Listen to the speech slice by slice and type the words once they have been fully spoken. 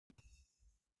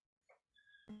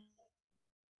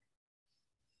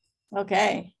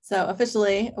Okay, so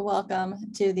officially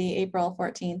welcome to the April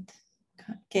 14th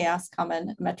CHAOSS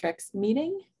Common Metrics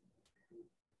meeting.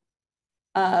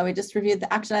 We just reviewed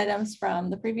the action items from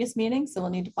the previous meeting, so we'll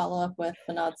need to follow up with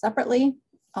Vinod separately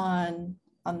on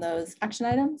those action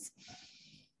items.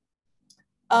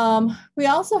 We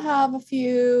also have a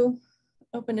few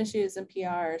open issues and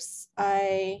PRs.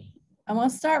 I want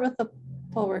to start with the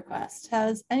pull request.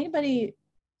 Does anybody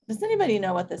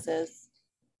know what this is?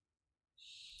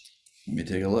 Let me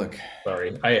take a look.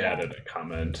 Sorry, I added a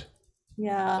comment.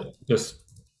 Yeah. I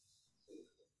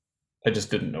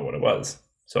just didn't know what it was.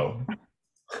 So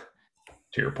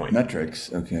to your point.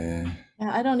 Metrics, okay. Yeah,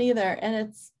 I don't either. And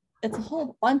it's a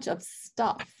whole bunch of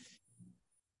stuff.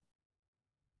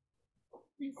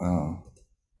 Wow.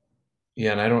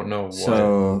 Yeah, and I don't know what.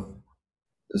 So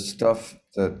the stuff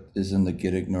that is in the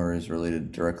git ignore is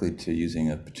related directly to using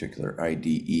a particular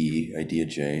IDE,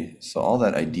 IdeaJ. So all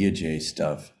that IdeaJ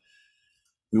stuff,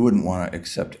 we wouldn't want to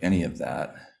accept any of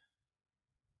that.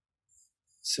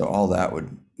 So all that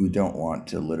we don't want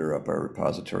to litter up our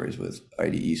repositories with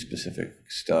IDE specific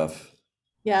stuff.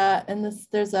 Yeah, and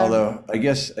there's a. Although I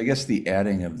guess the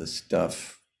adding of the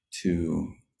stuff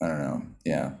to, I don't know,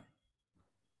 yeah.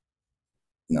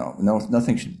 No,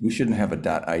 nothing we shouldn't have a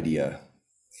 .idea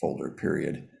folder,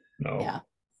 period. No. Yeah.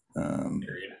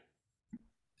 Period.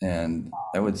 And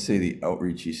I would say the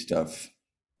outreachy stuff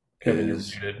Kevin,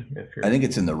 is, you're muted. I think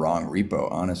it's in the wrong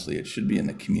repo, honestly. It should be in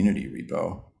the community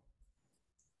repo.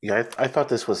 Yeah, I thought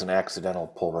this was an accidental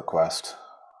pull request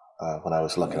when I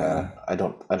was looking at it. I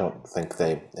don't think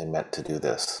they meant to do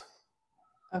this.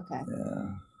 Okay.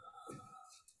 Yeah.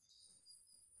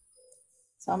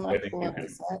 So I'm going to pull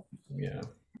this up. Yeah.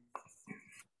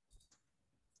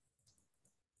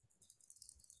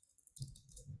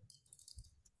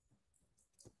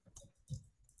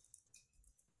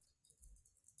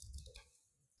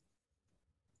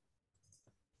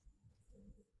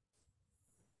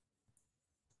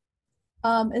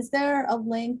 Is there a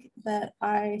link that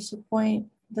I should point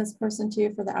this person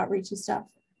to for the outreachy stuff?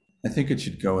 I think it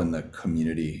should go in the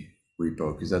community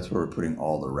repo because that's where we're putting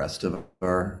all the rest of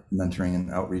our mentoring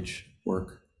and outreach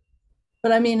work.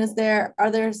 But I mean, is there a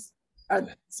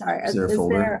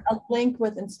link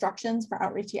with instructions for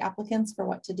outreachy applicants for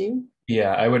what to do?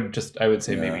 Yeah, I would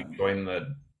say maybe join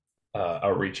the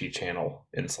outreachy channel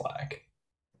in Slack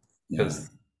because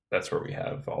that's where we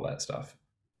have all that stuff.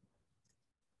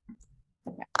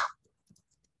 Okay.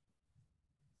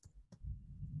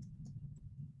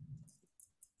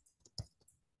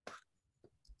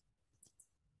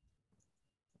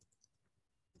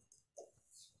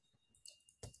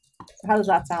 How does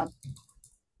that sound?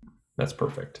 That's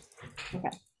perfect. Okay.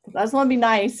 I just want to be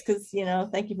nice because,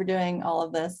 thank you for doing all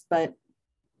of this, but.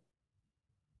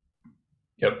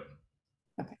 Yep.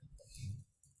 Okay.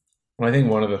 Well, I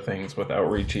think one of the things with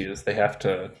outreachy is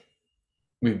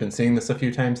we've been seeing this a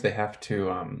few times, they have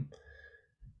to,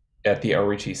 at the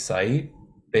outreachy site,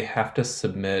 they have to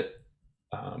submit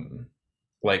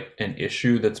like an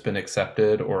issue that's been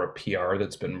accepted or a PR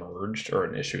that's been merged or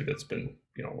an issue that's been,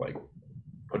 like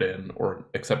put in or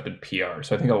accepted PR.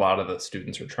 So I think a lot of the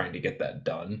students are trying to get that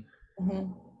done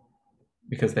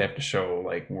because they have to show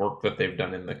like work that they've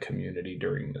done in the community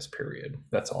during this period.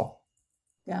 That's all.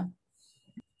 Yeah.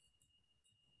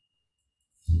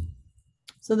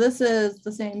 So this is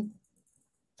the same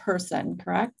person,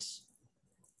 correct?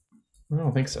 I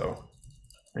don't think so.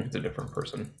 I think it's a different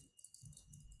person.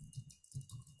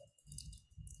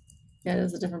 Yeah, it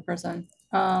is a different person.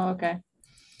 Oh, okay.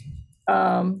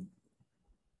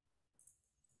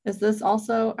 Is this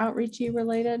also outreachy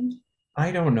related?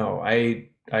 I don't know. I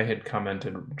had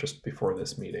commented just before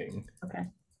this meeting. Okay.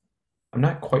 I'm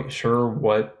not quite sure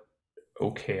what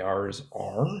OKRs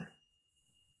are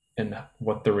and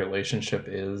what the relationship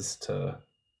is to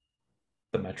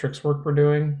the metrics work we're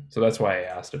doing. So that's why I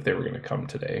asked if they were going to come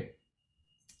today.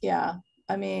 Yeah,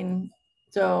 I mean,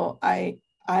 so I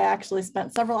actually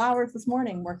spent several hours this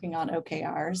morning working on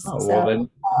OKRs. Oh, well then.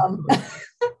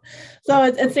 So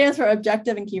it stands for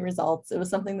objective and key results. It was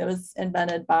something that was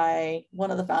invented by one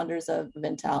of the founders of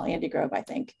Intel, Andy Grove, I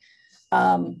think.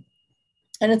 And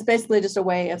it's basically just a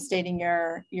way of stating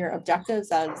your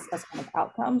objectives as kind of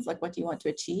outcomes, like what do you want to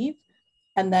achieve,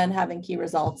 and then having key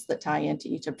results that tie into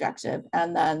each objective.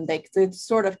 And then they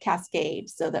sort of cascade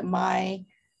so that my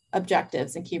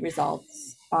objectives and key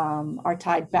results are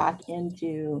tied back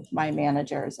into my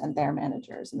managers and their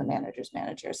managers and the managers'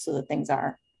 managers so that things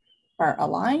are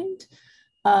aligned.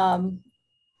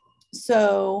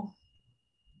 So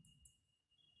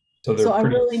I'm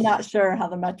really not sure how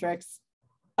the metrics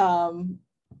as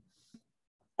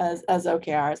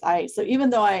OKRs. So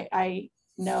even though I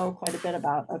know quite a bit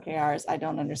about OKRs, I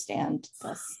don't understand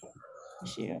this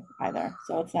issue either.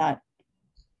 So it's not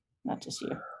just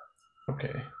you.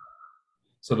 Okay.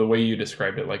 So the way you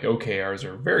described it, like OKRs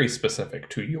are very specific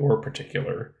to your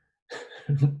particular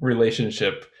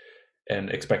relationship and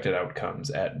expected outcomes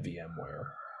at VMware.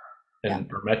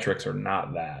 And our metrics are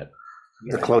not that.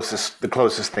 The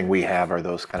closest thing we have are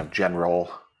those kind of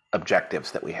general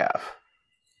objectives that we have.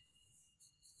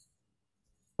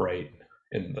 Right.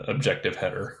 In the objective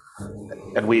header.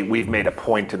 And we've made a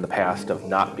point in the past of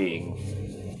not being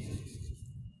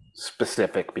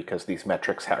specific because these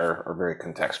metrics are very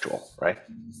contextual, right?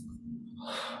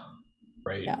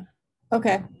 Right. Yeah.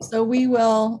 Okay. So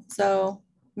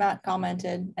Matt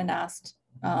commented and asked.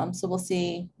 So we'll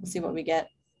see what we get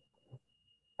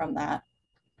from that.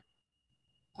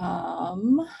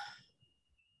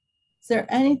 Is there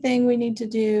anything we need to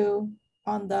do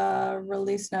on the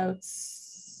release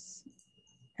notes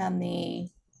and the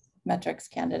metrics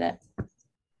candidate?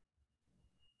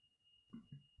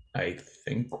 I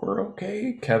think we're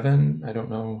okay. Kevin, I don't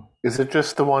know. Is it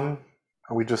just the one?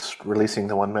 Are we just releasing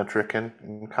the one metric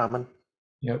in common?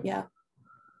 Yep. Yeah.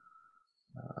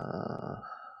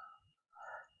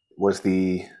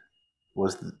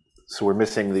 So we're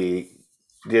missing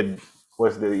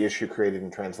was the issue created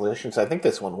in translations? I think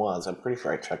this one was. I'm pretty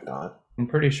sure I checked on it. I'm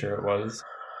pretty sure it was.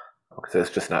 Okay, so it's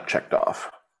just not checked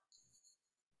off.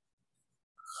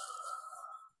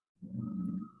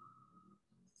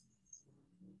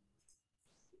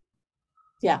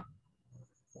 Yeah.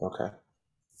 Okay.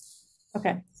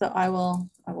 Okay. So I will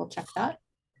check that.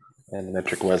 And the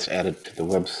metric was added to the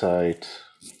website,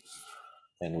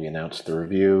 and we announced the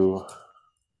review.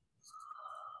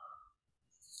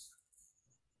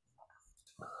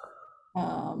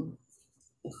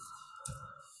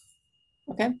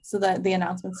 Okay, so the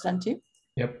announcement's done too.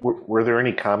 Yep. Were there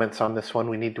any comments on this one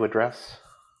we need to address?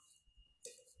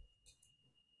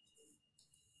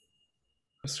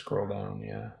 Scroll down,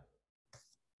 yeah.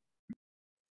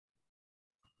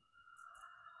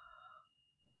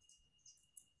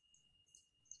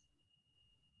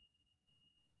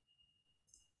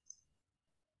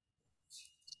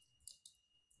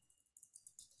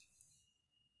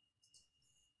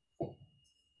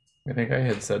 I think I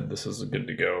had said this is good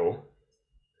to go.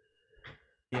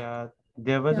 Yeah,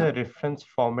 there was a reference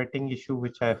formatting issue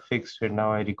which I fixed it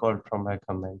now. I recalled from my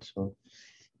comment. So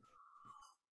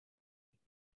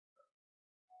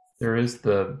there is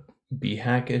the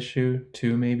bhack issue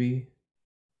too, maybe.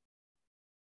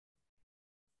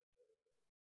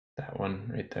 That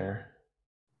one right there.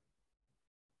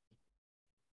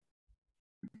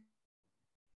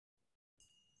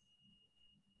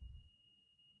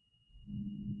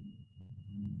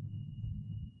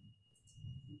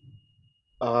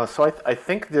 So I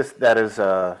think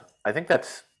I think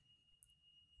that's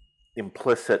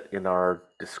implicit in our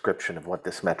description of what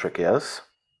this metric is.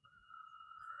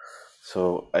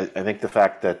 So I think the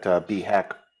fact that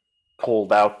bhack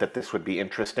pulled out that this would be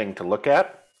interesting to look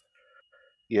at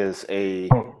is a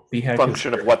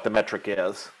function of what the metric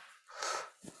is.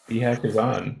 bhack is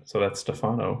on, so that's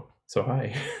Stefano. So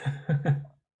hi.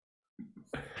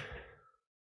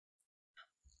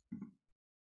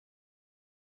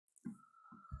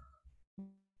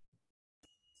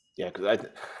 Yeah, because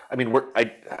I mean,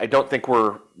 I don't think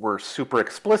we're super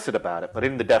explicit about it, but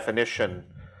in the definition,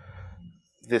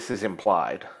 this is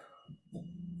implied.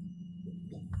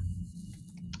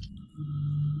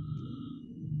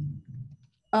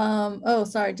 Oh,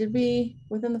 sorry. Did we,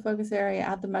 within the focus area,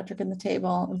 add the metric in the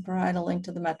table and provide a link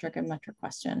to the metric and metric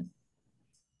question?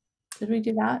 Did we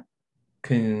do that? I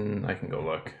can go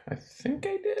look. I think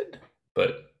I did,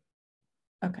 but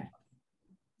okay.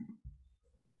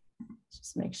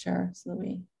 Just make sure so that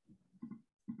we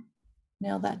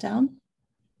nail that down.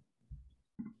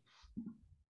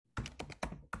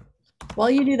 While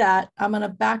you do that, I'm going to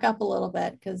back up a little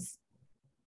bit because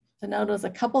the note was a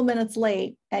couple minutes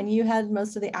late and you had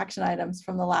most of the action items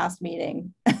from the last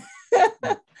meeting.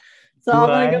 So I'm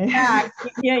going to go back.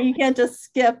 You can't just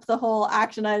skip the whole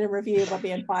action item review by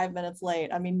being 5 minutes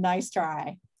late. I mean, nice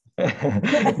try.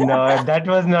 No, that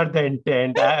was not the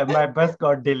intent. My bus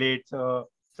got delayed, so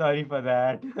sorry for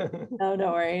that. No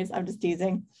worries. I'm just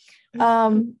teasing.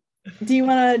 Do you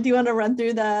want to run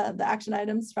through the action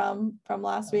items from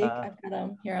last week? I've got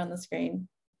them here on the screen.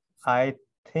 I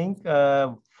think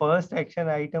first action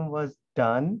item was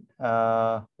done.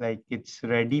 Like it's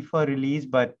ready for release,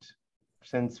 but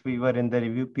since we were in the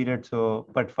review period,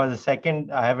 but for the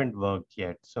second, I haven't worked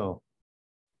yet. So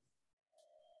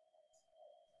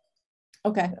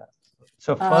okay.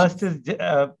 So first is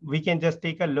we can just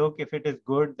take a look. If it is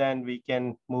good, then we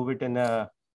can move it in a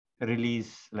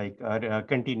release, like a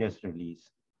continuous release.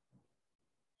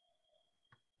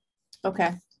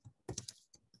 Okay.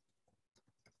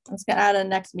 I'm just gonna add a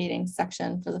next meeting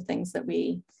section for the things that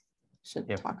we should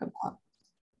talk about.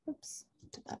 Oops,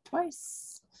 did that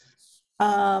twice.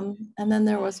 And then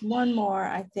there was one more,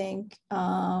 I think.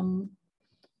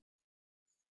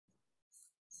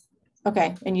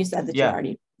 Okay, and you said that you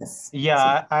already did this.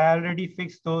 Yeah, so, I already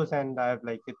fixed those, and I've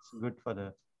like it's good for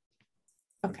the.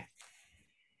 Okay.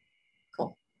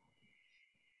 Cool.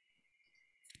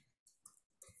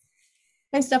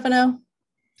 Hey, Stefano.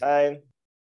 Hi.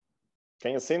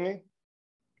 Can you see me?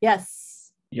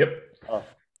 Yes. Yep. Oh,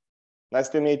 nice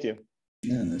to meet you.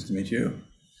 Yeah, nice to meet you.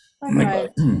 Likewise.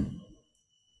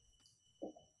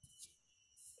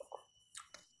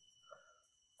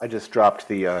 I just dropped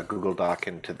the Google Doc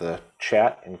into the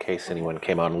chat in case anyone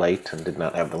came on late and did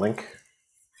not have the link.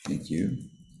 Thank you.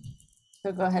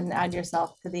 So go ahead and add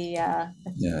yourself to the. Yeah,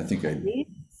 I think I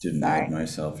didn't add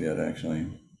myself yet, actually.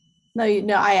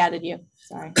 No, I added you.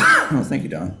 Sorry. Oh, thank you,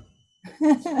 Don.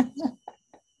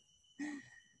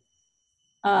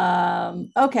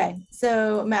 Okay,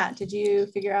 so Matt, did you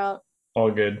figure out? All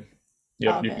good.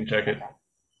 Yep, all you good. can check it. Okay.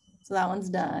 So that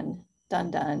one's done.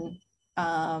 Done.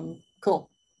 Cool.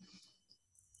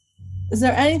 Is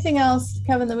there anything else,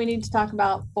 Kevin, that we need to talk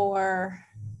about for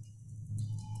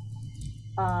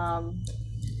the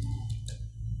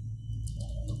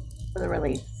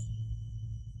release?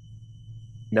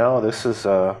 No, this is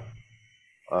no,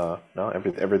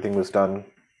 everything was done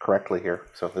correctly here,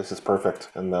 so this is perfect.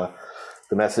 And the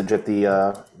message at the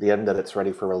end that it's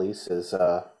ready for release is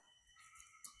a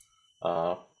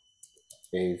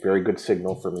very good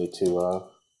signal for me to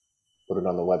put it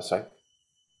on the website.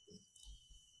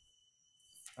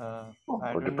 I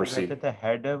don't know whether the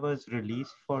header was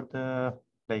released for the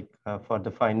for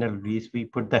the final release. We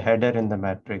put the header in the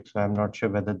matrix, so I'm not sure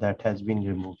whether that has been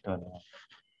removed or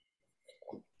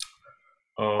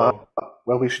not.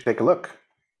 Well, we should take a look.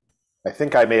 I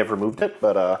think I may have removed it,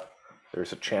 but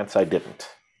there's a chance I didn't.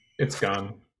 It's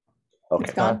gone. Okay.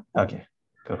 It's gone? Okay.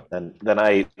 Cool. Then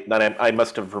I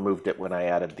must have removed it when I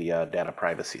added the data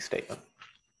privacy statement.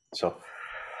 So,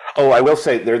 I will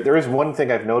say there is one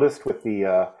thing I've noticed with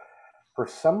the for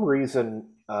some reason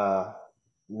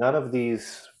none of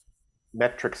these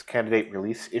metrics candidate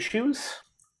release issues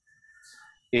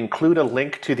include a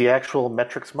link to the actual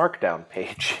metrics markdown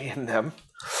page in them.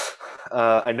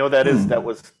 I know that is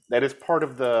part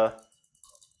of the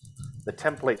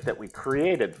template that we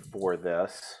created for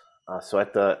this. So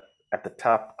at the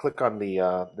top, click on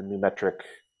the new metric.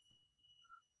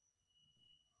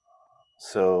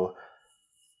 So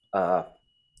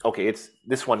okay, it's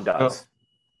this one does.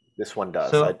 This one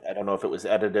does. So, I don't know if it was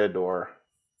edited or.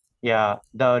 Yeah,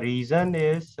 the reason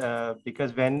is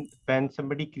because when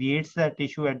somebody creates that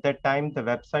issue at that time, the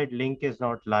website link is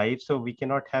not live, so we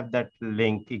cannot have that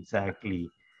link exactly.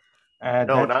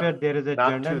 No, that's where there is a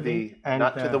journal link and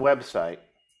not to the website,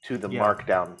 to the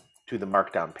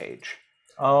markdown page.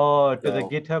 Oh, to the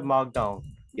GitHub markdown.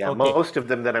 Yeah, okay. Most of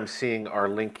them that I'm seeing are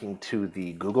linking to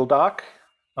the Google Doc.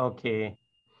 Okay.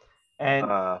 And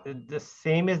the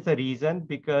same is the reason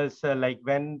because like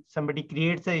when somebody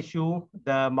creates an issue,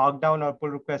 the markdown or pull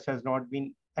request has not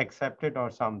been accepted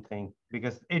or something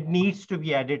because it needs to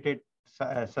be edited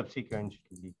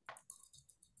subsequently.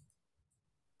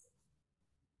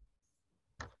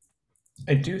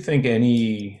 I do think I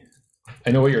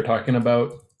know what you're talking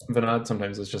about, Vinod.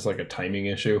 Sometimes it's just like a timing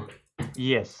issue.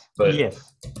 Yes. But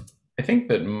yes. I think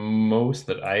that most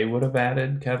that I would have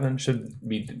added, Kevin, should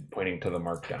be pointing to the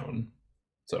markdown.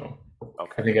 So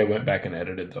okay. I think I went back and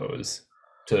edited those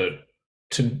to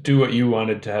do what you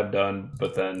wanted to have done,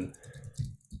 but then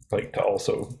like to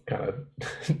also kind of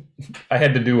I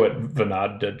had to do what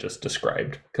Vinod just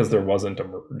described because there wasn't a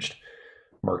merged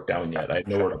markdown yet. I had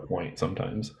nowhere to point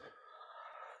sometimes.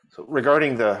 So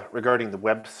regarding the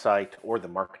website or the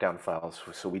markdown files,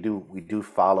 so we do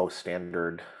follow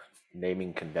standard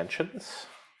naming conventions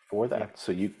for that. Yeah.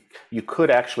 So you could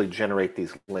actually generate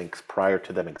these links prior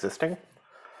to them existing.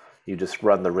 You just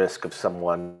run the risk of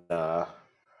someone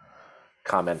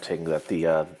commenting that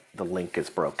the link is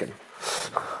broken.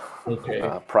 Okay.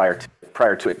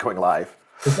 Prior to it going live.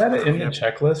 Is that in the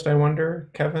checklist? I wonder,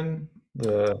 Kevin.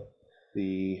 The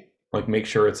like make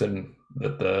sure it's in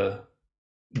that the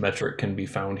metric can be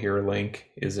found here link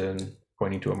is in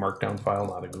pointing to a markdown file,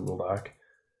 not a Google Doc.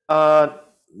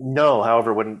 No,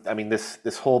 however,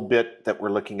 this whole bit that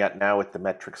we're looking at now with the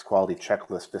metrics quality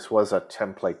checklist, this was a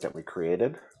template that we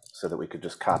created so that we could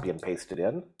just copy and paste it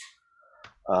in.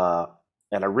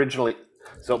 And originally,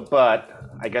 but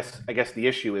I guess the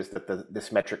issue is that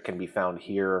this metric can be found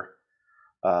here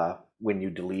when you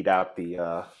delete out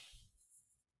the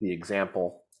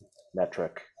example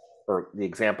metric or the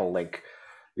example link,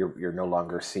 you're no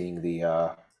longer seeing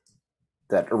the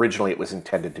that originally it was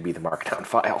intended to be the markdown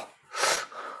file.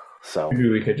 So maybe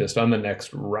we could just, on the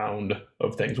next round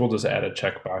of things, we'll just add a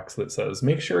checkbox that says,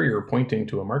 make sure you're pointing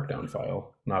to a markdown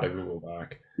file, not a Google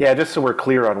Doc. yeah, just so we're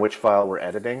clear on which file we're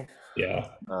editing. Yeah.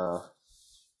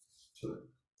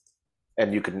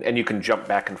 And you can jump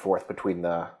back and forth between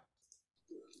the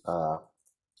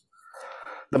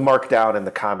markdown and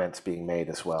the comments being made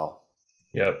as well.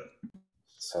 Yep.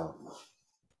 So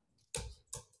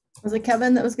Was it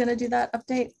Kevin that was going to do that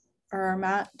update, or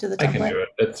Matt to the template? I can do it.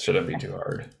 It shouldn't be too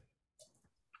hard.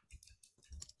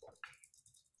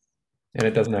 And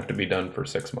it doesn't have to be done for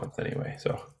 6 months anyway,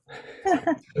 so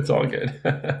it's all good.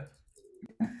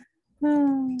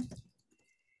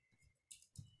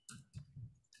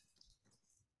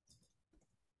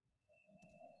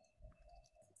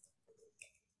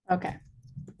 Okay.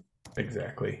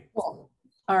 Exactly. Cool.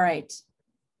 All right.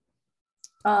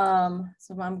 So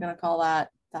I'm going to call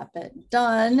that bit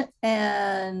done.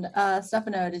 And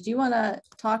Stefano, did you want to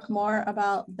talk more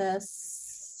about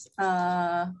this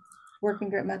working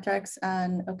group metrics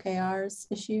and OKRs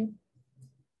issue?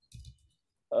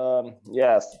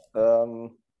 Yes.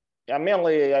 Yeah,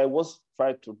 mainly I was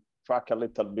trying to track a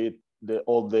little bit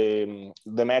all the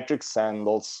metrics and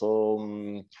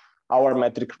also our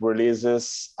metric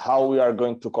releases, how we are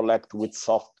going to collect with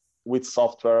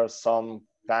software some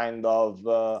kind of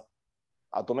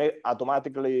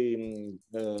automatically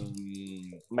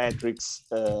metrics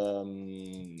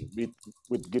with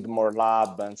Gitmore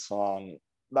Lab and so on.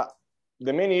 But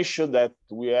the main issue that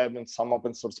we have in some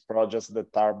open source projects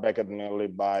that are backed mainly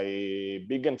by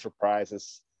big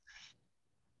enterprises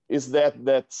is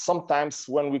that sometimes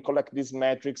when we collect these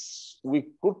metrics, we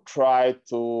could try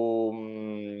to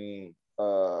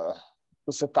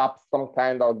set up some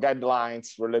kind of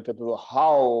guidelines related to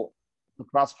how to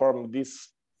transform these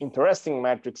interesting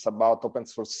metrics about open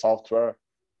source software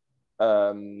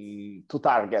to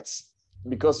targets.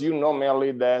 Because you know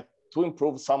mainly that to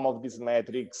improve some of these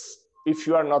metrics, if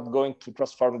you are not going to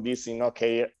transform this in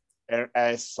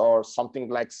OKRs or something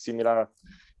like similar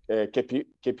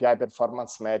KPI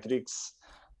performance metrics,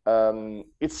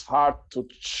 it's hard to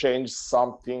change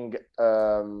something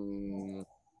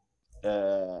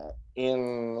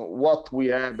in what we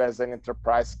have as an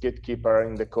enterprise gatekeeper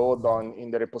in the code in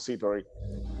the repository.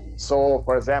 So,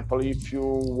 for example, if you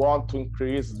want to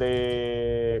increase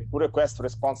the pull request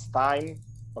response time,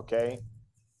 okay,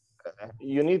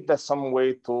 you need some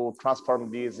way to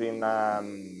transform this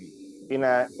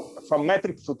from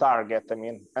metric to target. I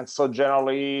mean, and so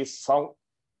generally, some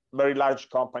very large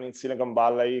company in Silicon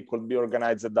Valley could be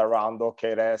organized around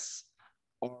OKRs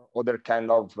or other kind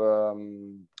of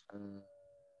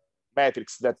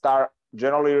metrics that are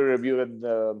generally reviewed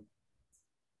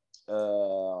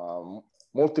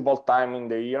multiple times in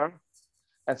the year.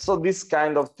 And so this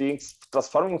kind of things,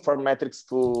 transforming from metrics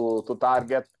to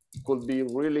target, could be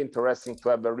really interesting to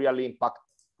have a real impact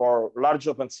for large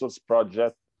open source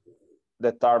projects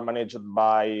that are managed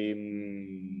by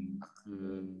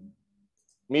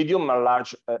medium and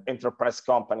large enterprise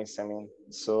companies. I mean,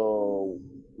 so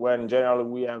when generally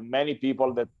we have many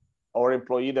people or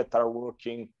employees that are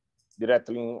working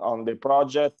directly on the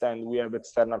project, and we have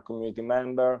external community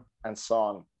member and so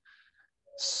on.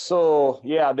 So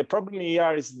yeah, the problem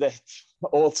here is that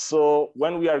also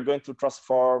when we are going to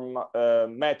transform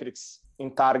metrics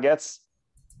in targets,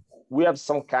 we have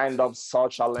some kind of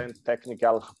social and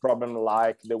technical problem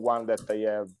like the one that I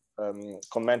have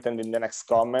commented in the next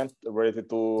comment related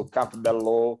to Campbell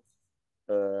law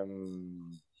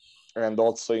and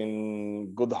also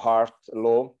in Goodhart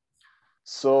law.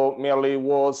 So merely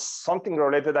was something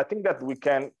related. I think that we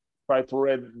can try to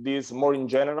read this more in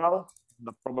general,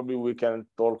 but probably we can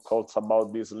talk also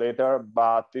about this later,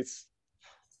 but it's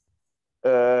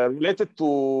related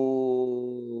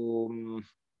to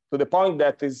the point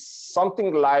that is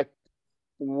something like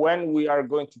when we are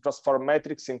going to transform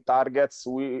metrics in targets,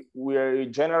 we are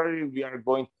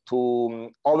going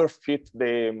to overfit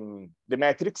the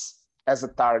metrics as a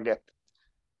target.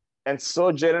 And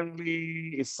so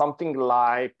generally it's something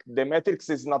like the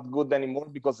metrics is not good anymore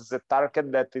because it's a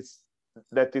target that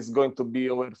is going to be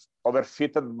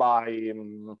overfitted by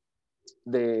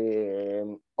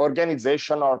the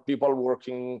organization or people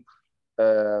working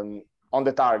on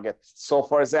the target. So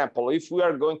for example, if we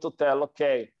are going to tell,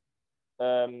 okay,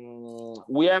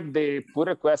 we have the pull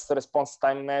request response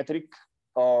time metric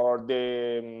or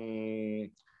the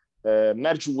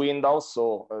merge window,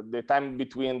 so the time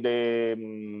between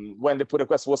when the pull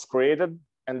request was created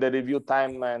and the review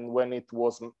time and when it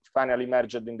was finally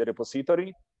merged in the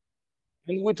repository.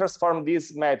 And we transform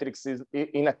these metrics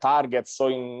in a target, so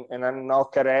in an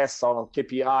OKRs or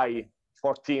KPI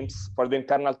for teams, for the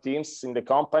internal teams in the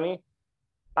company.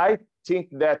 I think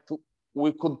that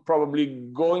we could probably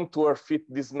going to refit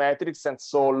these metrics, and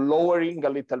so lowering a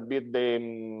little bit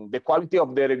the quality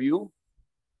of the review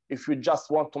if you just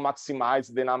want to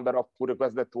maximize the number of pull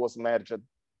requests that was merged.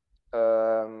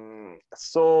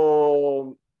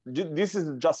 So this is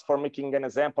just for making an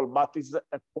example, but it's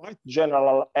a quite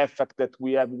general effect that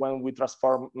we have when we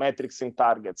transform metrics in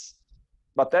targets.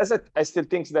 But as I still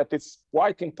think that it's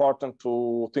quite important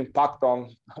to impact on,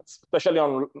 especially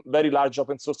on very large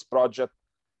open source projects,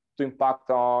 to impact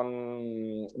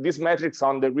on these metrics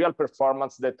on the real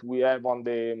performance that we have on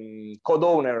the code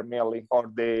owner mainly, or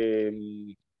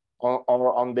the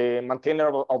on the maintainer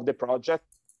of the project.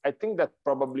 I think that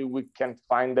probably we can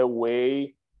find a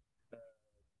way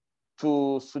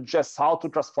to suggest how to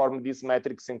transform these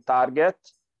metrics in target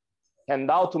and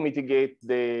how to mitigate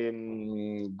the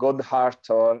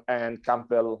Goodhart and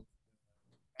Campbell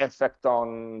effect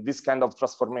on this kind of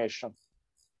transformation.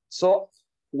 So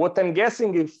what I'm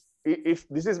guessing, if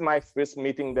this is my first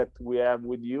meeting that we have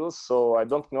with you, so I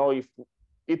don't know if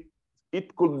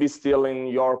it could be still in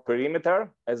your perimeter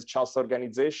as CHAOSS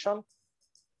organization,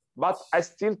 but I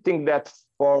still think that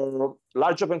for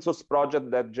large open source projects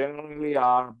that generally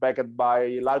are backed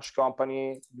by large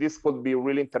company, this could be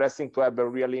really interesting to have a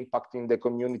real impact in the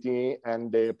community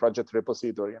and the project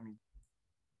repository.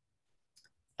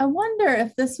 I wonder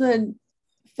if this would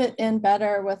fit in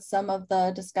better with some of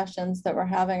the discussions that we're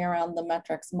having around the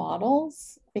metrics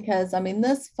models, because I mean,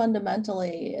 this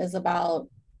fundamentally is about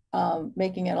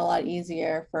making it a lot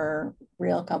easier for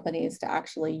real companies to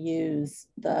actually use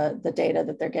the data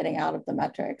that they're getting out of the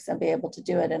metrics and be able to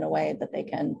do it in a way that they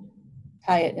can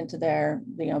tie it into their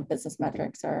business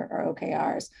metrics or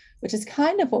OKRs, which is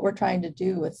kind of what we're trying to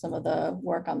do with some of the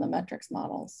work on the metrics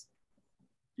models.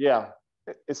 Yeah,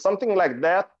 it's something like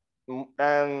that.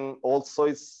 And also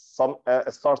it's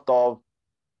a sort of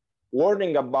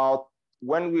warning about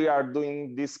when we are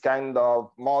doing this kind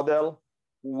of model,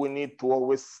 we need to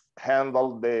always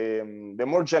handle the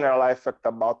more general effect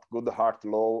about Goodhart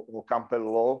law or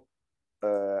Campbell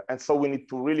law. And so we need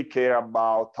to really care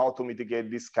about how to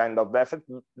mitigate this kind of effect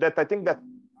that I think that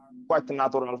quite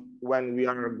natural when we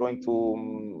are going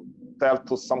to tell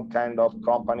to some kind of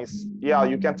companies, yeah,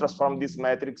 you can transform these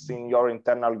metrics in your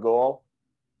internal goal.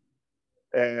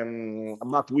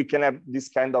 But we can have this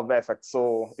kind of effect.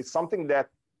 So it's something that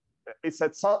it's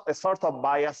a sort of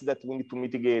bias that we need to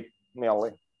mitigate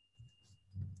mainly.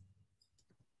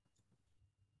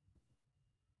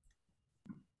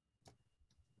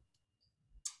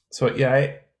 So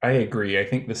yeah, I agree. I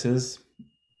think this is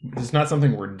not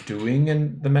something we're doing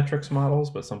in the metrics models,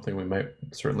 but something we might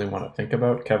certainly want to think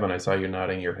about. Kevin, I saw you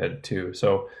nodding your head too.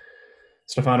 So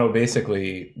Stefano,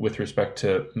 basically with respect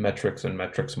to metrics and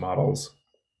metrics models,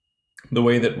 the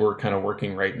way that we're kind of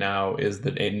working right now is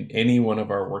that in any one of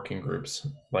our working groups,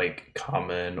 like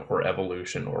common or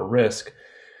evolution or risk,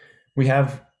 we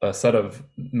have a set of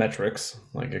metrics,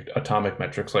 like atomic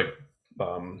metrics, like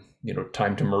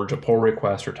time to merge a pull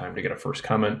request or time to get a first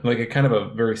comment, like a kind of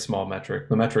a very small metric.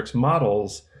 The metrics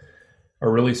models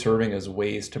are really serving as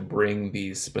ways to bring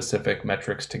these specific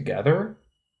metrics together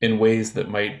in ways that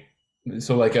might,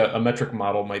 so like a metric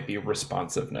model might be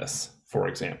responsiveness, for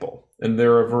example. And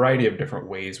there are a variety of different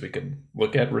ways we could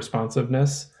look at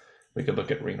responsiveness. We could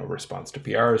look at response to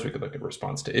PRs, we could look at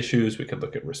response to issues, we could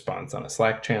look at response on a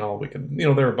Slack channel, we could,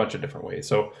 there are a bunch of different ways.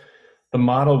 So the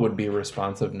model would be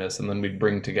responsiveness, and then we'd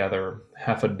bring together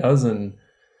half a dozen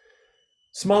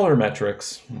smaller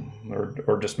metrics,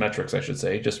 or just metrics, I should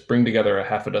say, just bring together a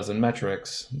half a dozen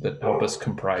metrics that help us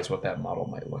comprise what that model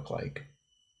might look like.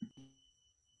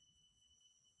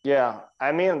 Yeah,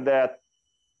 I mean that,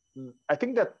 I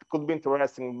think that could be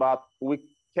interesting, but we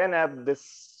can have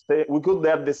this, we could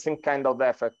have the same kind of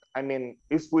effect. I mean,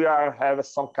 if we have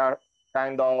some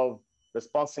kind of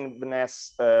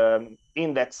responsiveness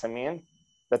index, I mean,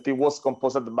 that it was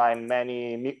composed by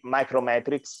many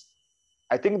micrometrics.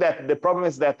 I think that the problem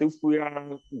is that if we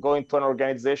are going to an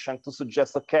organization to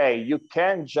suggest, okay, you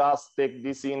can just take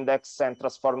this index and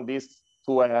transform this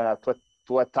to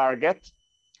a target,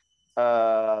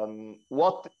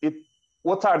 what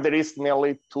are the risks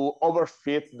mainly to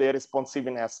overfit the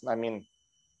responsiveness? I mean,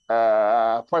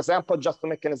 for example, just to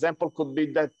make an example, could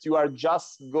be that you are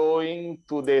just going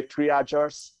to the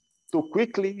triagers to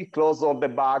quickly close all the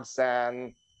bugs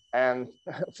and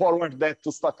forward that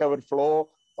to Stack Overflow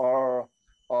or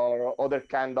other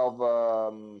kind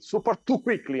of support too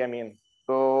quickly. I mean,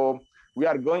 so we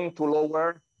are going to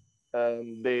lower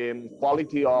the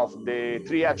quality of the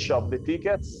triage of the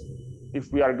tickets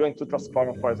if we are going to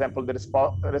transform, for example, the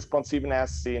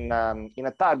responsiveness in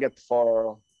a target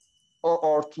for,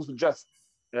 or to just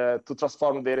to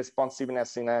transform the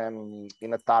responsiveness in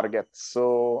a target.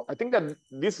 So I think that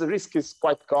this risk is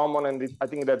quite common, and I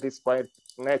think that is quite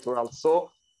natural. So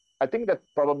I think that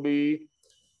probably,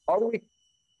 or we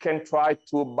can try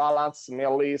to balance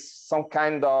merely some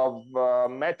kind of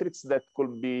metrics that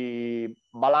could be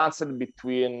balanced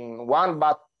between one,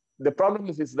 but the problem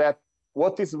is that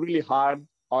what is really hard,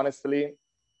 honestly,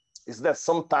 is that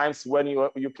sometimes when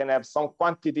you can have some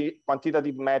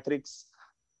quantitative metrics,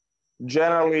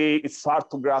 generally it's hard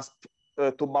to grasp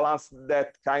to balance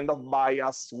that kind of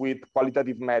bias with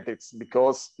qualitative metrics,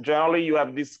 because generally you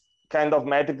have this kind of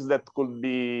metrics that could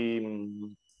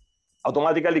be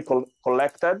automatically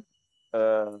collected,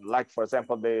 like for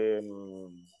example the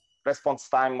response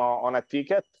time on a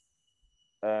ticket.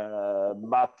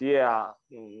 But yeah,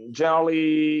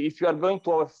 generally, if you are going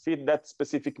to feed that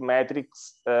specific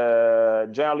metrics,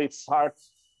 generally it's hard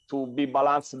to be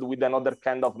balanced with another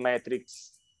kind of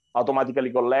metrics automatically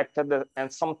collected,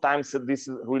 and sometimes this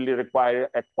really require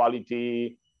a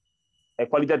qualitative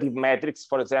metrics,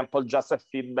 for example, just a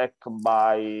feedback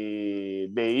by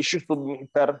the issue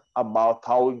submitter about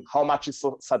how much is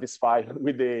satisfied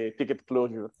with the ticket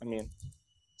closure. I mean,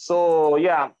 so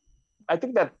yeah, I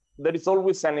think that there is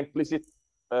always an implicit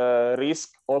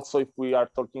risk also if we are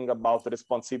talking about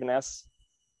responsiveness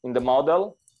in the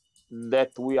model,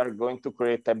 that we are going to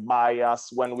create a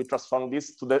bias when we transform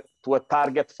this to a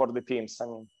target for the teams. I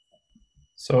mean,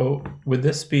 so would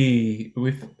this be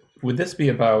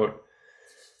about,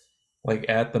 like,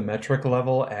 at the metric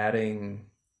level, adding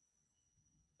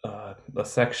a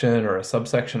section or a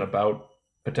subsection about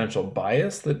potential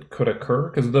bias that could occur?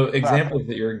 Because the examples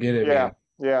that you're giving,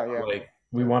 like,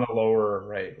 we want to lower,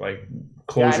 right, like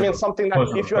closure. Yeah, I mean, something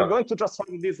that if you are going to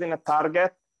transform this in a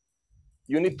target,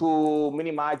 you need to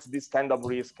minimize this kind of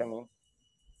risk. I mean,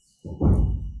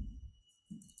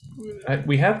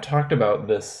 we have talked about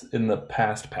this in the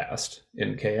past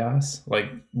in CHAOSS.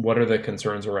 Like, what are the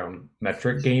concerns around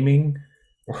metric gaming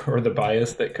or the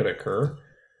bias that could occur?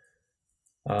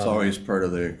 It's always part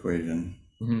of the equation.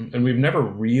 And we've never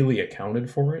really accounted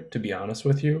for it, to be honest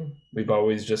with you. We've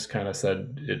always just kind of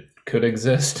said it could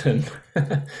exist and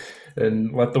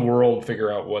and let the world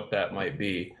figure out what that might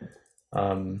be.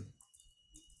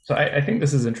 So I think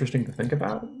this is interesting to think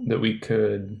about, that we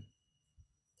could,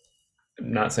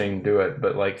 I'm not saying do it,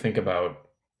 but like think about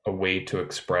a way to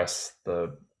express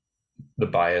the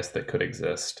bias that could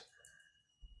exist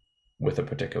with a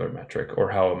particular metric, or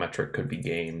how a metric could be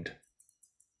gamed.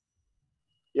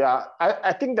 Yeah,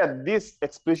 I think that this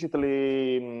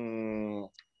explicitly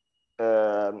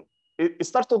it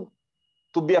starts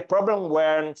to be a problem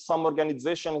when some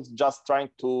organization is just trying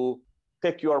to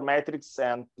take your metrics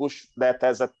and push that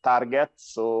as a target.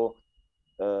 So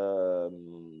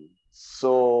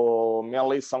so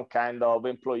merely some kind of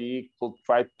employee could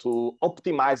try to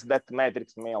optimize that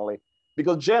metrics mainly.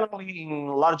 Because generally in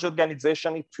large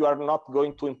organization, if you are not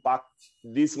going to impact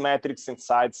these metrics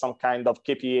inside some kind of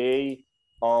KPI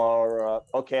or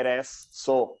OKRs,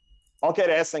 so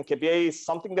OKRs and KPI is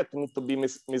something that needs to be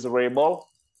measurable.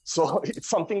 So it's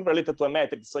something related to a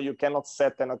metric. So you cannot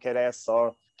set an OKRs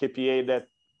or KPI that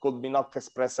could be not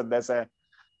expressed as a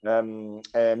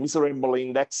measurable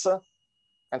index.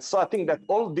 And so I think that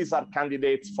all these are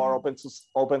candidates for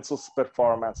open source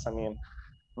performance. I mean,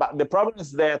 but the problem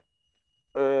is that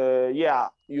yeah,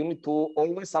 you need to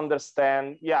always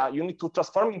understand. Yeah, you need to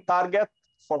transform in target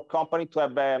for company to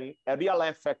have a real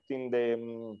effect in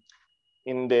the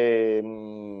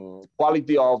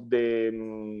quality of the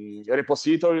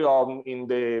repository, or in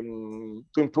the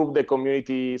to improve the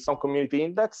community, some community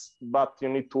index. But you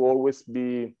need to always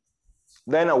be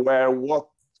then aware what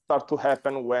start to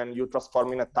happen when you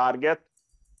transform in a target,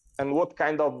 and what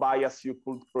kind of bias you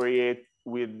could create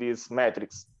with these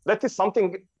metrics. That is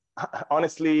something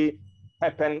honestly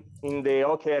happen in the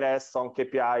OKRs on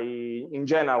KPI in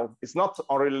general. It's not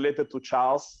only related to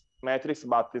CHAOSS metrics,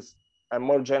 but it's a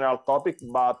more general topic.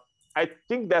 But I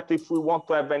think that if we want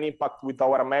to have an impact with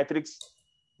our metrics,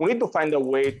 we need to find a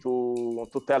way to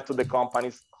tell to the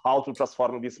companies how to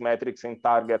transform these metrics in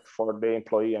target for the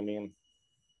employee. I mean,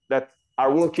 that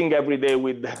are working every day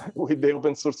with the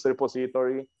open source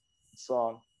repository, and so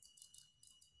on.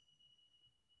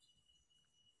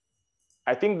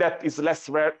 I think that is less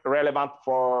relevant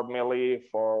for merely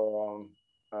for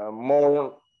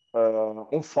more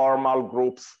informal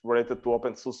groups related to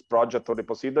open source project or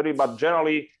repository. But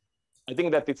generally, I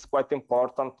think that it's quite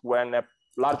important when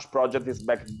large project is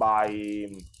backed by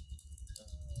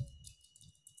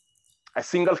a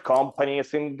single company, a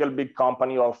single big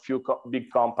company, or a few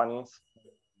big companies,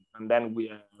 and then we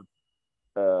have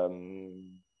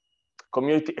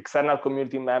external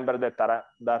community members that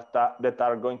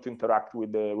are going to interact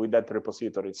with that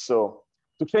repository. So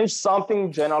to change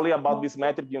something generally about this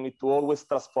metric, you need to always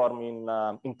transform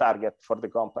in target for the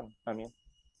company. I mean,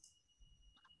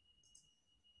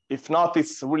 if not,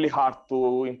 it's really hard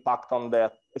to impact on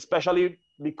that, especially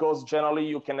because generally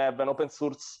you can have an open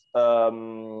source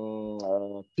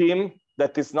team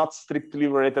that is not strictly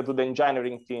related to the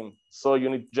engineering team. So you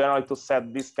need generally to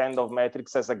set this kind of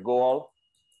metrics as a goal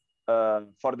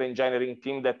for the engineering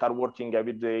team that are working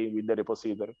every day with the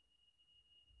repository.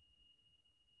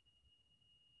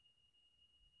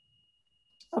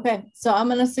 Okay, so I'm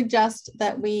going to suggest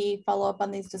that we follow up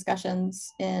on these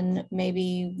discussions in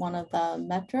maybe one of the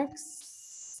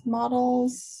metrics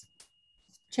models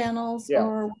channels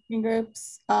or working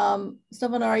groups.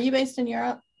 Stefano, are you based in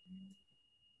Europe?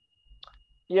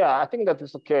 Yeah, I think that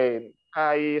is okay.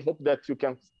 I hope that you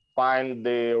can find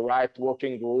the right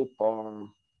working group,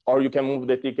 or you can move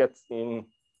the tickets in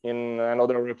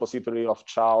another repository of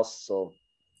CHAOSS. So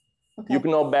you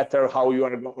know better how you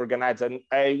are organized, and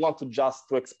I want to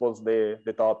expose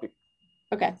the topic.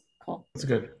 Okay, cool. That's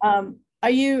good. Are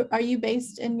you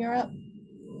based in Europe?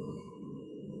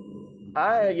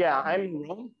 Yeah, I'm in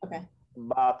Rome. Okay.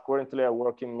 But currently I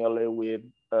work mainly with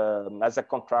as a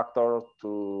contractor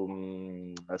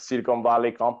to Silicon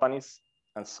Valley companies,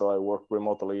 and so I work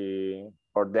remotely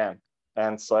for them.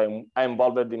 And so I'm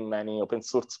involved in many open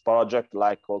source projects,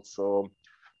 like also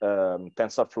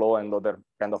TensorFlow and other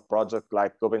kind of projects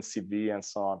like OpenCV and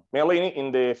so on, mainly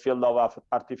in the field of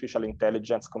artificial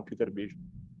intelligence, computer vision.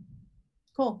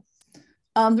 Cool.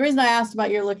 The reason I asked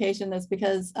about your location is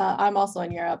because I'm also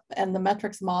in Europe, and the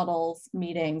metrics models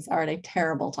meetings are at a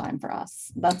terrible time for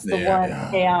us. That's the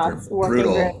CHAOSS working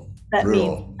group that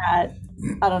meets at,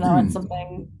 I don't know, it's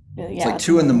something. Yeah, it's like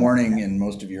 2 in the morning in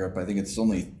most of Europe. I think it's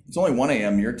only 1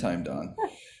 a.m. your time, Don.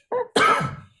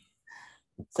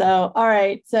 So, all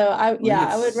right. So I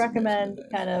would recommend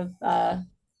kind of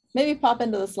maybe pop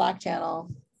into the Slack channel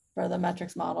for the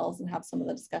metrics models and have some of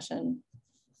the discussion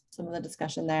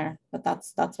there, but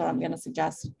that's what I'm going to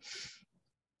suggest.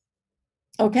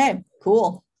 Okay,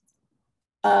 cool.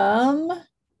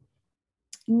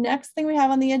 Next thing we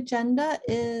have on the agenda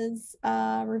is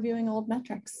reviewing old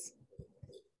metrics.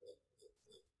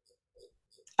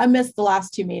 I missed the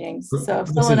last 2 meetings, so if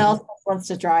someone else wants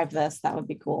to drive this, that would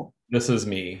be cool. This is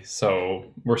me. So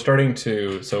we're starting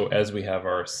to, as we have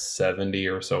our 70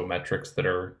 or so metrics that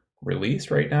are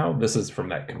released right now, this is from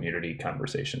that community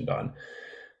conversation, Don.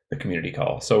 The community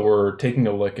call. So we're taking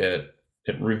a look at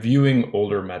reviewing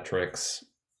older metrics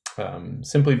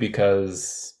simply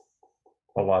because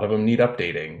a lot of them need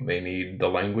updating. The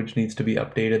language needs to be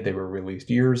updated. They were released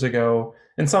years ago,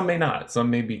 and some may not. Some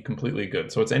may be completely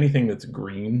good. So it's anything that's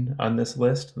green on this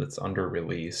list that's under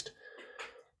released.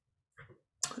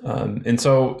 And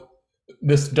so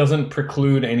this doesn't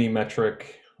preclude any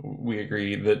metric. We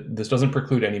agree that this doesn't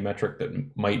preclude any metric that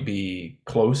might be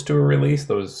close to a release.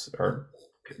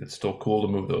 It's still cool to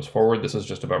move those forward. This is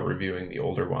just about reviewing the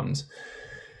older ones.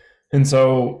 And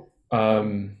so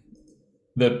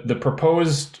the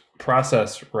proposed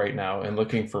process right now, and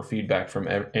looking for feedback from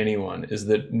anyone, is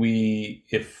that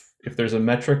if there's a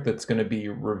metric that's going to be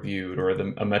reviewed, or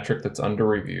a metric that's under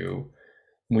review,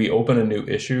 we open a new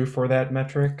issue for that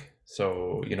metric.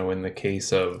 So, in the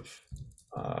case of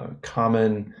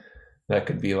common, that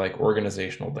could be like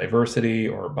organizational diversity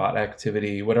or bot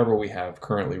activity, whatever we have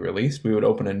currently released, we would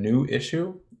open a new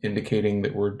issue indicating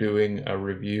that we're doing a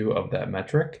review of that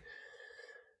metric.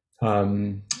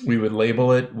 We would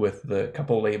label it with the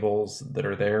couple labels that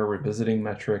are there: revisiting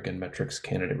metric and metrics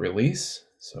candidate release.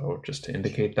 So just to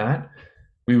indicate that,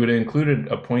 we would include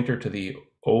a pointer to the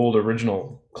old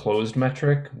original closed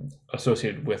metric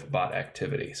associated with bot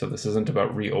activity. So this isn't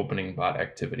about reopening bot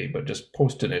activity, but just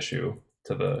post an issue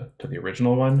to the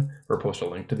original one, or post a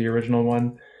link to the original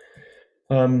one,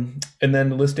 and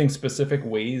then listing specific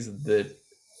ways that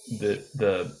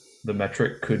the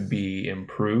metric could be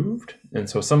improved. And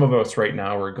so some of us right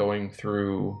now are going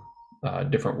through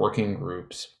different working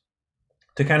groups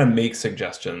to kind of make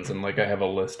suggestions. And like, I have a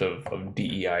list of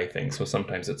DEI things. So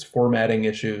sometimes it's formatting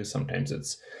issues, sometimes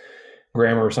it's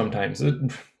grammar, sometimes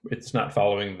it's not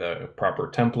following the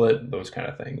proper template, those kind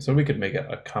of things. So we could make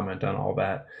a comment on all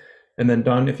that. And then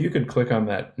Don, if you could click on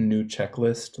that new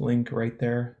checklist link right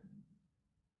there.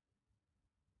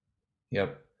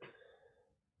 Yep.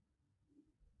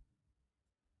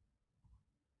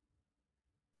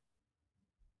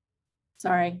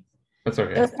 Sorry. That's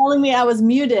okay. It was telling me I was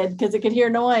muted because it could hear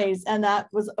noise, and that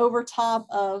was over top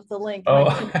of the link. And Oh,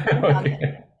 I couldn't click on it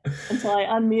okay. until I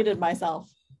unmuted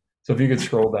myself. So if you could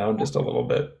scroll down just a little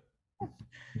bit,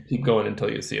 keep going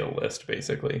until you see a list,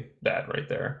 basically, that right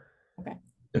there. Okay.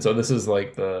 And so this is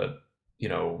like the,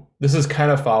 this is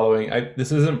kind of following,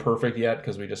 this isn't perfect yet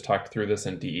because we just talked through this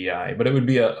in DEI, but it would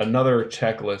be another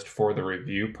checklist for the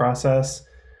review process.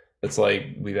 It's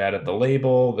like we've added the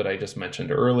label that I just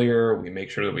mentioned earlier. We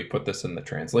make sure that we put this in the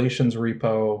translations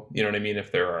repo, you know what I mean,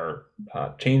 if there are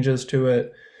changes to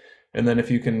it. And then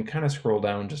if you can kind of scroll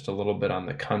down just a little bit on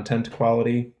the content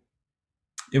quality,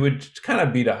 it would kind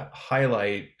of be to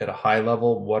highlight at a high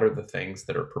level what are the things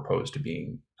that are proposed to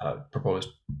being proposed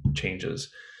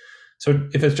changes. So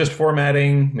if it's just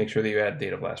formatting, make sure that you add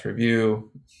date of last review,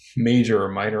 major or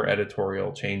minor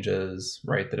editorial changes,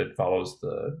 right, that it follows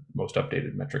the most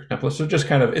updated metric template. So just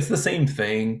kind of, it's the same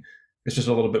thing. It's just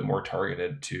a little bit more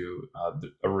targeted to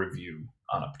a review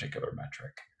on a particular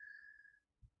metric.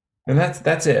 And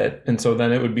that's it. And so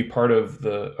then it would be part of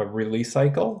a release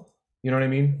cycle. You know what I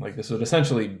mean? Like this would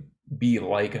essentially be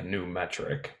like a new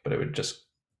metric, but it would just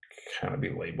kind of be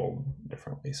labeled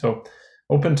differently. So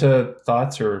open to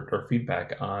thoughts or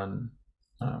feedback on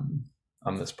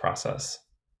this process.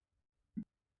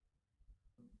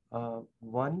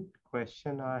 One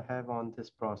question I have on this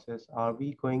process, are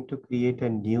we going to create a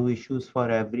new issues for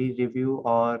every review,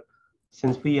 or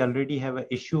since we already have an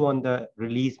issue on the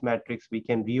release metrics, we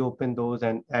can reopen those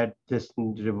and add this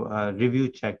review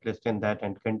checklist in that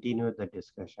and continue the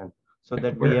discussion so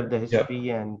that we have the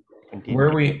history and continue.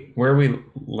 Where we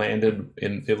landed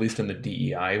in, at least in the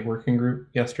DEI working group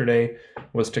yesterday,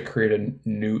 was to create a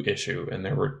new issue, and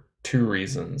there were two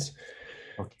reasons.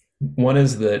 Okay. One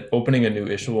is that opening a new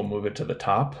issue will move it to the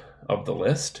top of the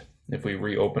list. If we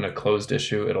reopen a closed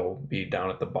issue, it'll be down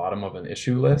at the bottom of an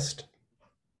issue list.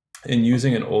 And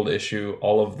using an old issue,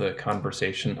 all of the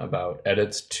conversation about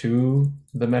edits to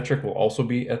the metric will also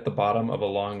be at the bottom of a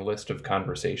long list of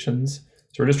conversations.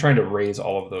 So we're just trying to raise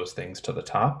all of those things to the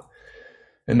top.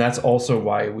 And that's also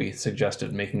why we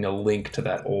suggested making a link to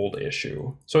that old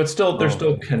issue. So it's still, they're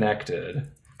still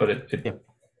connected, but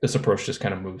this approach just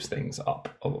kind of moves things up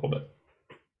a little bit.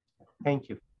 Thank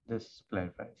you. This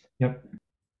clarifies. Yep.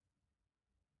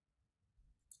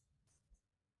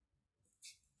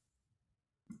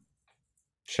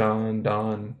 Sean,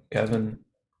 Don, Kevin,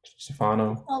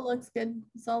 Stefano. All looks good.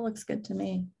 This all looks good to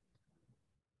me.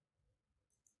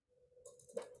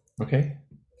 Okay.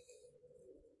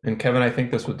 And Kevin, I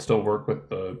think this would still work with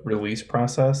the release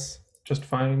process just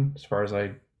fine, as far as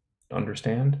I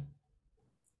understand.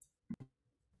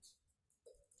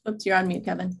 Oops, you're on mute,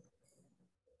 Kevin.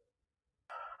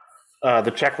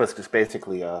 The checklist is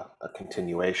basically a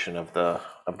continuation of the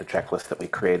checklist that we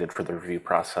created for the review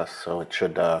process, so it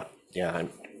should it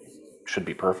should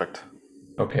be perfect.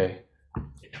 Okay.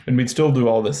 And we'd still do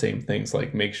all the same things,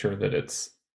 like make sure that it's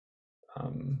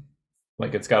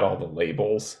like it's got all the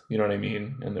labels, you know what I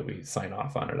mean? And that we sign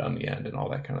off on it on the end and all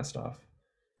that kind of stuff.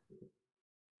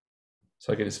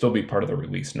 So like it'd still be part of the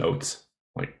release notes,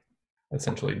 like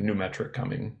essentially new metric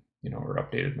coming, or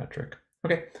updated metric.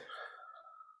 Okay.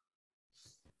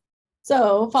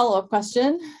 So follow-up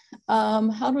question,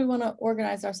 how do we want to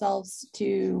organize ourselves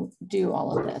to do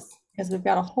all of this? Because we've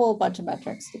got a whole bunch of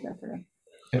metrics to go through.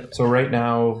 Yep. So right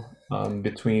now,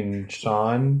 between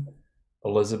Sean,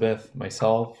 Elizabeth,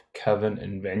 myself, Kevin,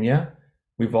 and Venya,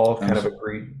 we've all kind of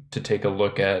agreed to take a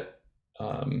look at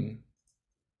and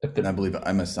I believe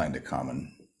I'm assigned a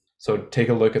common. So take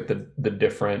a look at the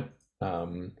different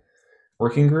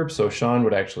working groups. So Sean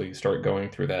would actually start going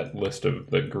through that list of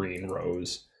the green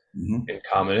rows in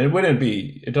common.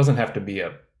 It doesn't have to be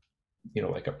a,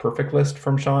 like a perfect list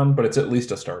from Sean, but it's at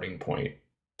least a starting point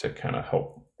to kind of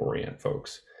help orient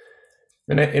folks.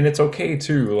 And it's okay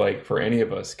too, like for any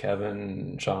of us,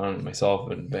 Kevin, Sean,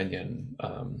 myself, and Venya, and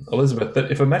Elizabeth,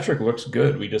 that if a metric looks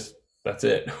good, that's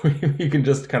it. We can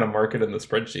just kind of mark it in the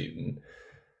spreadsheet, and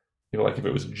like if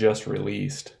it was just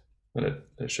released, then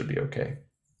it should be okay.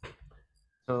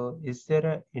 So is there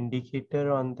an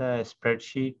indicator on the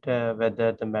spreadsheet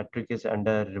whether the metric is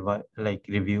under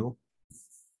review?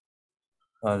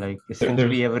 Since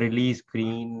we have released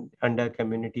green, under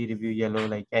community review yellow,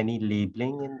 like any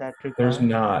labeling in that regard? There's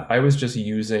not. I was just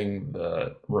using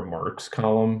the remarks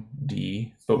column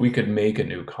D, but we could make a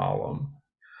new column.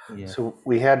 Yeah. So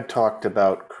we had talked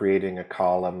about creating a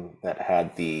column that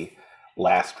had the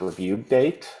last reviewed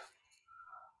date.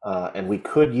 And we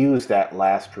could use that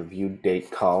last reviewed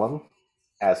date column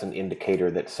as an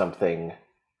indicator that something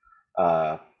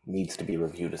needs to be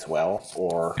reviewed as well,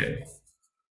 or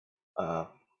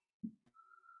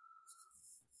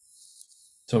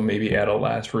So maybe add a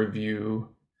last reviewed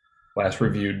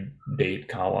date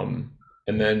column,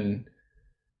 and then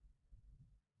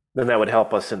that would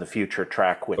help us in the future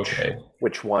track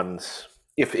which ones,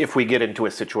 if we get into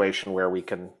a situation where we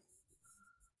can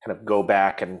kind of go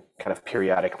back and kind of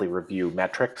periodically review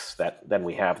metrics, that then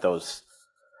we have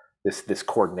this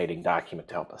coordinating document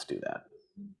to help us do that.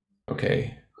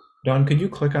 Okay. Don, could you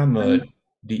click on the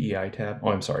DEI tab?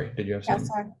 Oh, I'm sorry. Did you have something?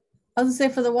 Yeah, sorry. I was gonna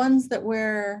say, for the ones that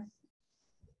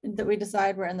we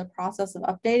decide we're in the process of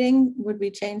updating, would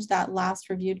we change that last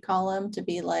reviewed column to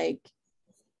be like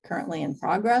currently in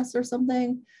progress or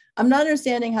something? I'm not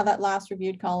understanding how that last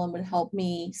reviewed column would help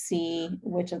me see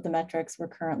which of the metrics we're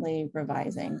currently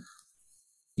revising.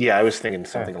 Yeah, I was thinking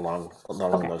something along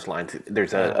those lines.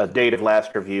 There's a date of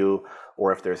last review,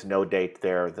 or if there's no date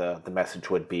there, the message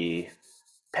would be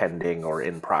pending or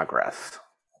in progress.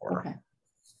 Okay.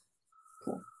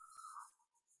 Cool.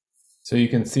 So you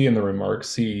can see in the remarks,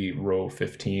 see row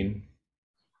 15,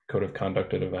 code of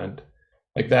conduct at event.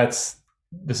 Like this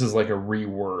is like a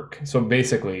rework. So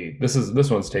basically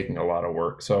this one's taking a lot of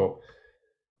work. So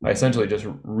I essentially just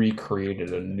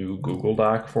recreated a new Google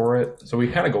Doc for it. So we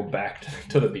kind of go back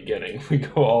to the beginning. We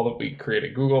create a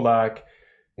Google Doc,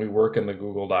 we work in the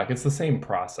Google Doc. It's the same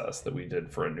process that we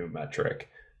did for a new metric.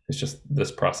 It's just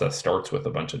this process starts with a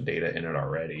bunch of data in it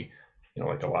already,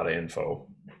 like a lot of info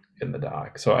in the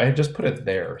doc. So I just put it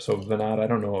there. So Vinod, I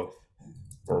don't know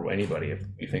or anybody, if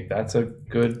you think that's a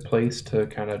good place to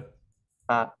kind of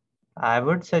I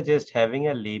would suggest having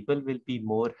a label will be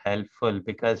more helpful,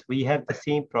 because we have the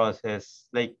same process.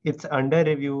 Like, it's under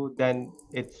review, then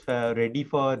it's ready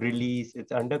for release.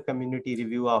 It's under community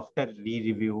review after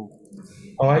re-review.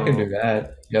 Oh, I can do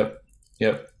that. Yep.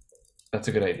 That's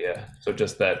a good idea. So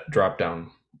just that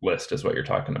drop-down list is what you're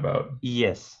talking about.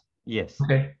 Yes.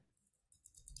 Okay.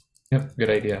 Yep, good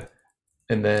idea.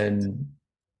 And then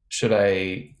should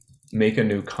I make a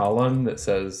new column that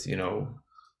says,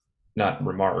 not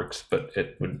remarks, but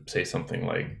it would say something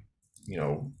like,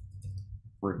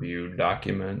 reviewed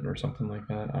document or something like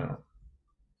that? I don't know.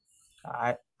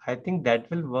 I think that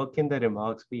will work in the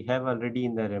remarks. We have already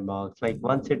in the remarks, like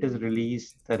once it is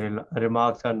released, the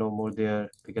remarks are no more there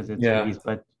because it's released.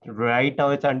 But right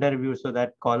now it's under review, so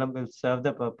that column will serve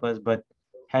the purpose, but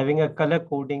having a color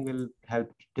coding will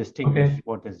help distinguish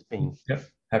what is being. Yep,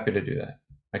 happy to do that.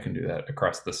 I can do that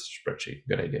across this spreadsheet.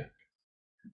 Good idea.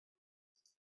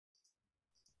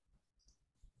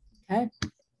 Okay.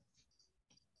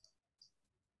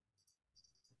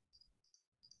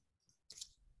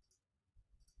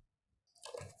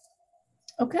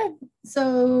 Okay,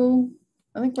 so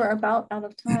I think we're about out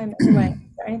of time anyway.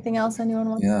 Is there anything else anyone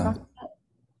wants to talk about?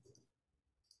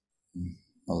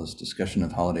 All this discussion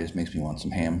of holidays makes me want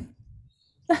some ham.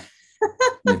 We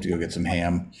have to go get some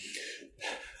ham.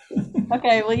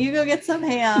 Okay, well, you go get some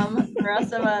ham. The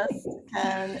rest of us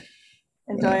can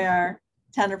enjoy our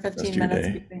 10 or 15 minutes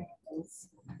between things.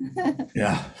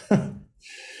 Yeah.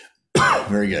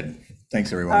 Very good.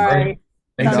 Thanks, everyone. All right.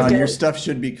 Don, your stuff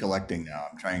should be collecting now.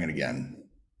 I'm trying it again.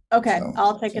 Okay,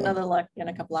 I'll take another look in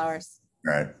a couple hours.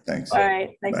 All right, thanks. All right,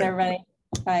 thanks, everybody.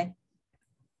 Bye.